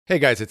Hey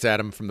guys, it's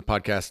Adam from the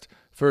podcast.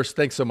 First,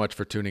 thanks so much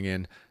for tuning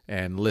in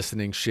and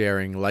listening,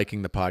 sharing,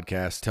 liking the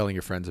podcast, telling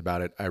your friends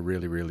about it. I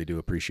really, really do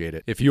appreciate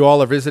it. If you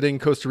all are visiting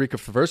Costa Rica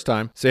for the first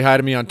time, say hi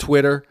to me on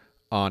Twitter,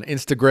 on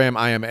Instagram.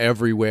 I am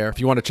everywhere. If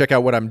you want to check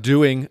out what I'm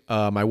doing,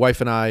 my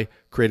wife and I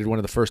created one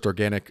of the first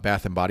organic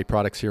bath and body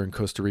products here in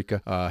Costa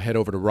Rica. Head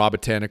over to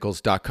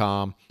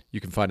rawbotanicals.com.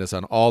 You can find us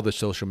on all the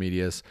social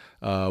medias.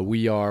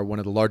 We are one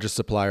of the largest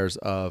suppliers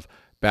of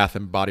bath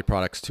and body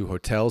products to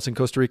hotels in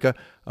Costa Rica.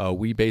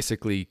 We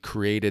basically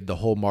created the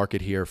whole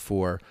market here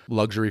for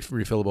luxury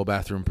refillable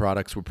bathroom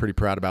products. We're pretty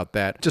proud about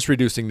that. Just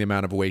reducing the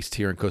amount of waste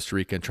here in Costa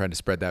Rica and trying to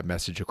spread that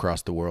message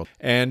across the world.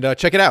 And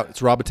check it out. It's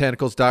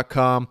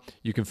rawbotanicals.com.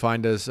 You can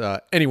find us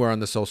anywhere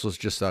on the socials.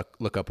 Just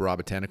look up Raw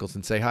Botanicals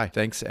and say hi.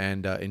 Thanks,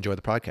 and enjoy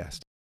the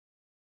podcast.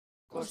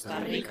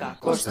 Costa Rica,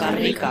 Costa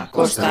Rica,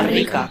 Costa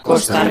Rica,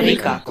 Costa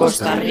Rica,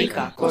 Costa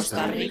Rica,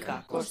 Costa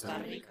Rica,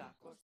 Costa Rica.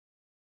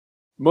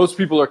 Most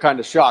people are kind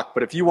of shocked,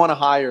 but if you want to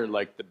hire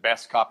like the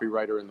best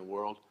copywriter in the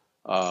world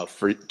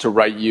to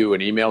write you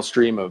an email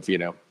stream of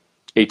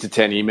 8 to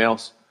 10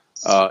 emails,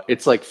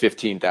 it's like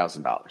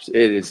 $15,000. It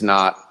is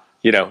not,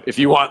 if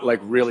you want like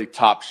really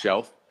top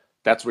shelf,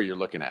 that's what you're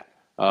looking at.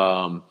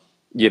 And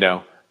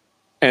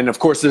of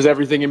course there's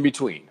everything in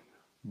between,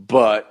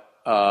 but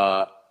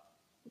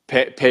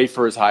pay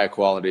for as high a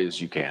quality as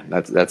you can.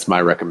 That's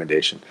my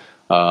recommendation.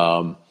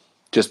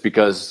 Just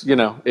because,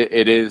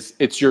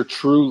 it's your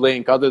true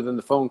link other than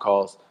the phone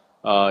calls,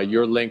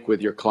 your link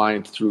with your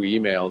client through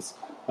emails.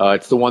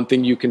 It's the one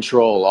thing you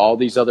control. All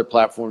these other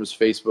platforms,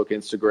 Facebook,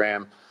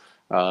 Instagram,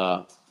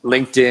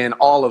 LinkedIn,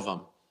 all of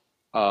them.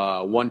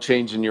 One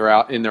change in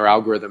their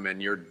algorithm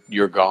and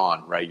you're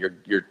gone, right?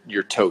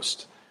 You're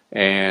toast.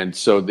 And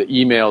so the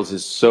emails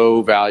is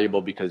so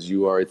valuable because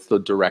it's the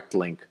direct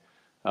link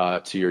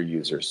to your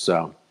users.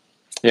 So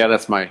yeah,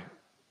 that's my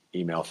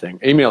email thing.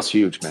 Email's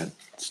huge, man.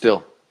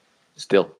 Still.